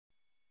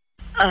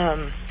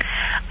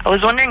I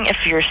was wondering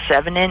if your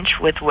 7-inch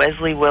with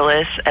Wesley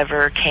Willis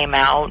ever came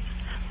out,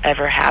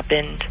 ever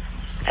happened,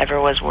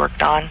 ever was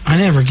worked on. I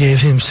never gave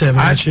him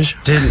 7 inches.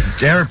 Didn't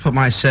ever put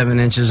my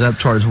 7 inches up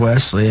towards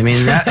Wesley. I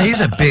mean,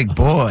 he's a big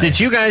boy. Did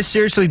you guys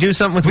seriously do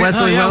something with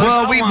Wesley Willis?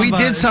 Well, we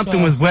did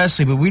something with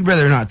Wesley, but we'd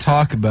rather not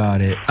talk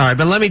about it. All right,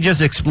 but let me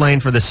just explain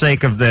for the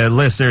sake of the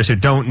listeners who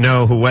don't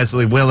know who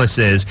Wesley Willis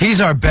is. He's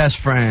our best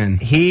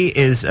friend. He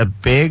is a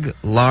big,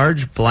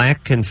 large,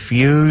 black,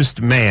 confused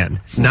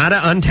man. Not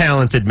an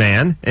untalented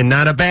man and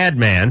not a bad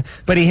man,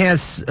 but he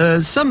has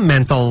some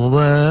mental,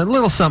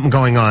 little something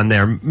going on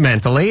there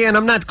mentally, and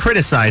I'm not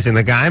criticizing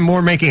the guy, I'm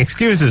more making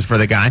excuses for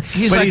the guy.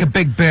 He's like a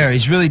big bear.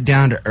 He's really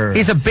down to earth.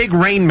 He's a big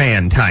Rain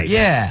Man type.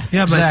 Yeah,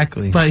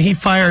 exactly. But he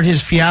fired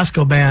his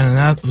Fiasco band, and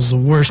that was the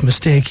worst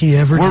mistake he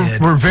ever did.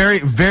 We're very,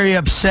 very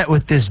upset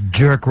with this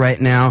jerk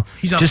right now.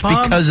 He's just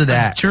bum, because of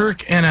that. A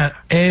jerk and an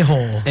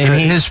a-hole.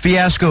 And his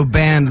Fiasco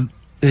band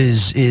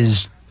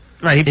is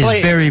right,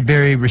 very,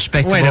 very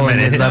respectable. Wait a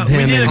minute. And we love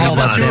him and we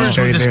love him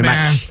very, very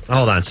much.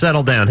 Hold on,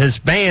 settle down. His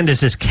band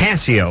is his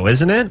Casio,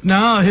 isn't it?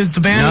 No, the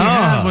band he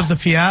had was the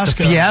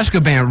Fiasco. The Fiasco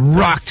band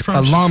rocked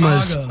from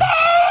llamas.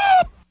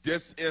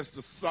 This is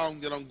the song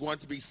that I'm going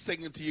to be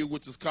singing to you,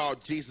 which is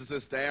called Jesus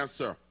is the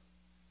Answer.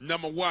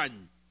 Number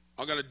 1,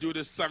 I'm going to do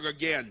this song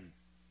again.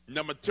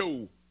 Number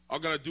 2,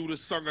 I'm going to do this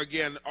song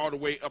again all the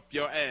way up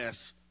your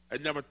ass.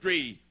 And number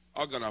 3,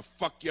 I'm going to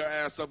fuck your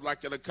ass up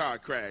like in a car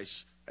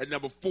crash. And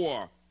number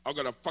 4, I'm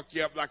going to fuck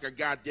you up like a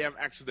goddamn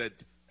accident.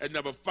 And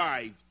number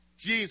 5,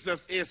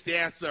 Jesus is the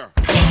answer.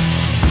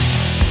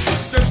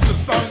 This is the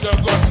song that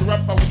I'm going to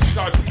rap about, which is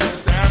called Jesus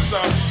is the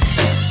Answer.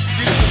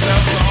 Jesus is the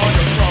answer to all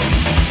your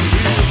problems.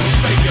 He was the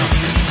Savior.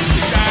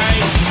 He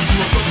died, you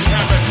will go to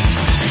heaven.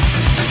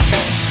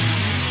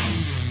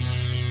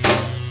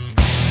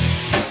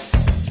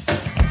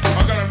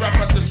 I'm going to rap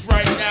about this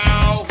right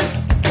now.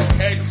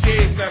 And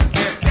Jesus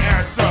is the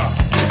answer.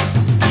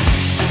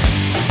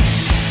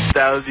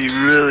 That would be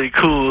really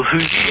cool.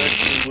 Who's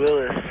Wesley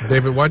Willis?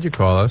 David, why'd you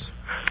call us?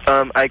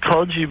 I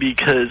called you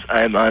because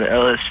I'm on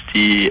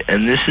LSD,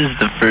 and this is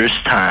the first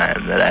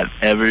time that I've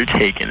ever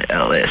taken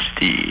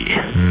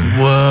LSD.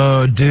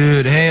 Whoa,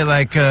 dude. Hey,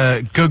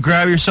 go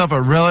grab yourself a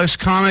Relics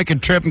comic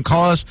and trip and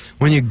call us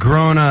when you're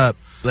grown up.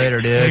 Later,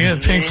 dude. Get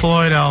a Pink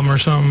Floyd album or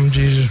something,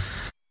 Jesus.